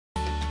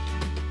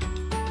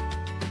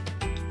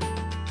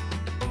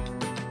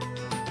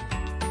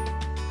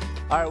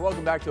All right,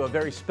 welcome back to a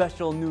very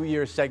special New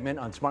Year's segment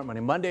on Smart Money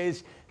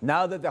Mondays.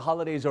 Now that the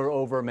holidays are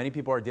over, many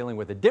people are dealing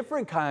with a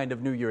different kind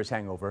of New Year's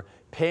hangover,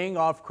 paying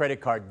off credit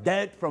card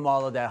debt from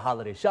all of that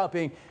holiday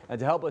shopping. And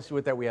to help us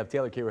with that, we have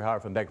Taylor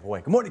Kirihara from Bank of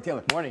Hawaii. Good morning,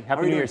 Taylor. Morning.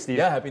 Happy New Year, Steve.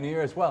 Yeah, Happy New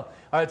Year as well.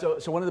 All right,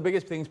 so one of the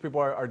biggest things people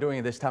are doing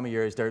at this time of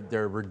year is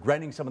they're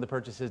regretting some of the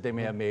purchases they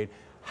may have made.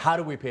 How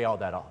do we pay all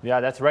that off? Yeah,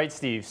 that's right,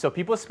 Steve. So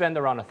people spend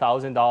around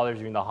 $1,000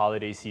 during the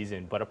holiday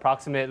season, but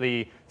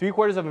approximately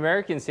 3/4 of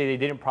Americans say they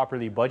didn't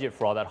properly budget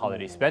for all that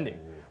holiday spending,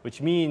 which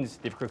means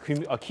they've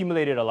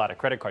accumulated a lot of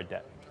credit card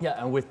debt.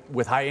 Yeah, and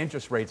with high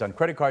interest rates on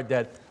credit card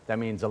debt, that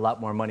means a lot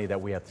more money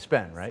that we have to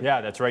spend, right? Yeah,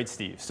 that's right,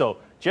 Steve. So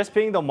just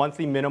paying the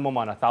monthly minimum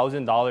on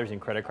 $1,000 in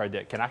credit card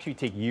debt can actually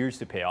take years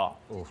to pay off.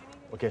 Ooh.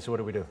 Okay, so what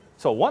do we do?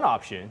 So one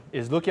option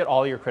is look at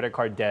all your credit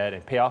card debt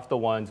and pay off the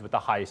ones with the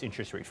highest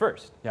interest rate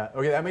first. Yeah,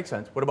 okay, that makes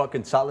sense. What about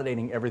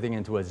consolidating everything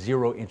into a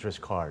zero interest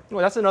card?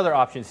 Well, that's another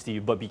option,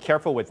 Steve, but be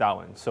careful with that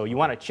one. So you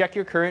want to check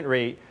your current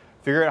rate,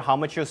 figure out how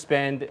much you'll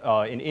spend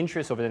in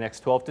interest over the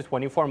next 12 to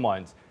 24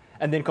 months,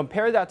 and then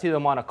compare that to the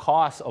amount of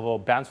cost of a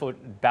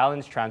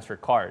balance transfer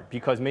card,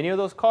 because many of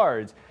those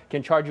cards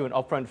can charge you an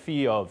upfront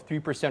fee of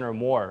 3% or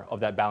more of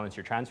that balance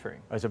you're transferring.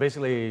 All right, so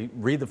basically,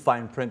 read the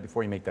fine print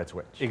before you make that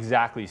switch.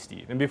 Exactly,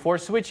 Steve. And before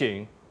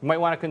switching, you might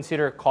want to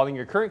consider calling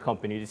your current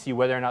company to see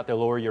whether or not they'll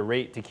lower your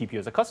rate to keep you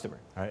as a customer.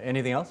 All right,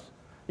 anything else?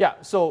 Yeah,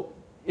 so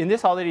in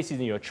this holiday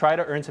season, try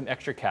to earn some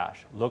extra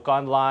cash. Look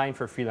online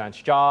for freelance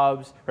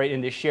jobs, right?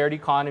 In this shared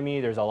economy,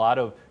 there's a lot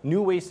of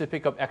new ways to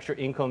pick up extra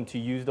income to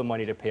use the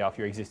money to pay off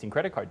your existing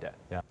credit card debt.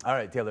 Yeah. All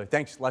right, Taylor,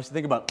 thanks. Lots to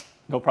think about.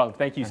 No problem.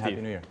 Thank you, And Steve.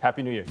 Happy New Year.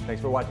 Happy New Year.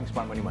 Thanks for watching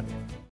Smart Money Monday.